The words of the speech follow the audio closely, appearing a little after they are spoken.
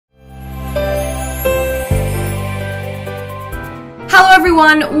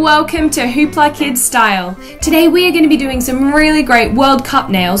everyone, welcome to HooplaKidz Style. Today we are going to be doing some really great World Cup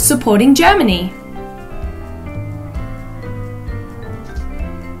nails supporting Germany.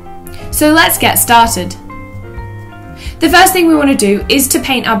 So let's get started. The first thing we want to do is to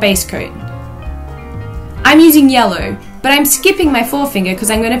paint our base coat. I'm using yellow, but I'm skipping my forefinger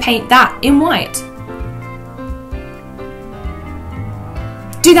because I'm going to paint that in white.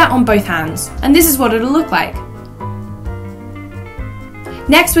 Do that on both hands, and this is what it'll look like.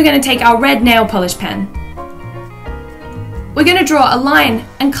 Next, we're going to take our red nail polish pen. We're going to draw a line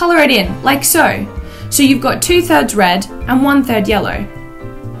and colour it in, like so. So you've got 2/3 red and 1/3 yellow.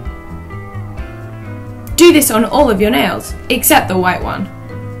 Do this on all of your nails, except the white one.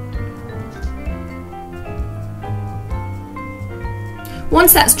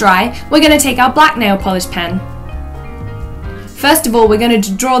 Once that's dry, we're going to take our black nail polish pen. First of all, we're going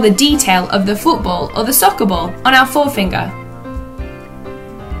to draw the detail of the football or the soccer ball on our forefinger.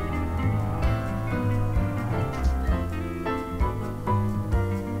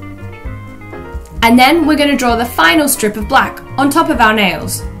 And then we're going to draw the final strip of black on top of our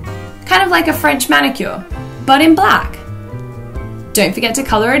nails. Kind of like a French manicure, but in black. Don't forget to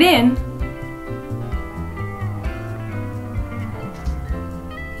colour it in.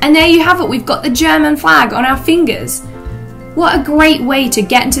 And there you have it, we've got the German flag on our fingers. What a great way to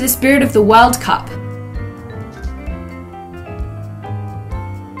get into the spirit of the World Cup.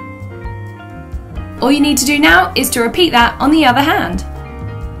 All you need to do now is to repeat that on the other hand.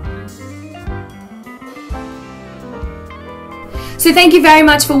 So thank you very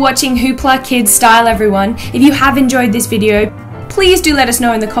much for watching HooplaKidz Style, everyone. If you have enjoyed this video, please do let us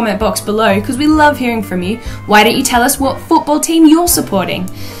know in the comment box below because we love hearing from you. Why don't you tell us what football team you're supporting?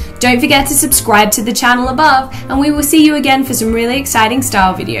 Don't forget to subscribe to the channel above, and we will see you again for some really exciting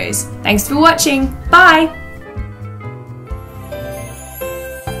style videos. Thanks for watching. Bye!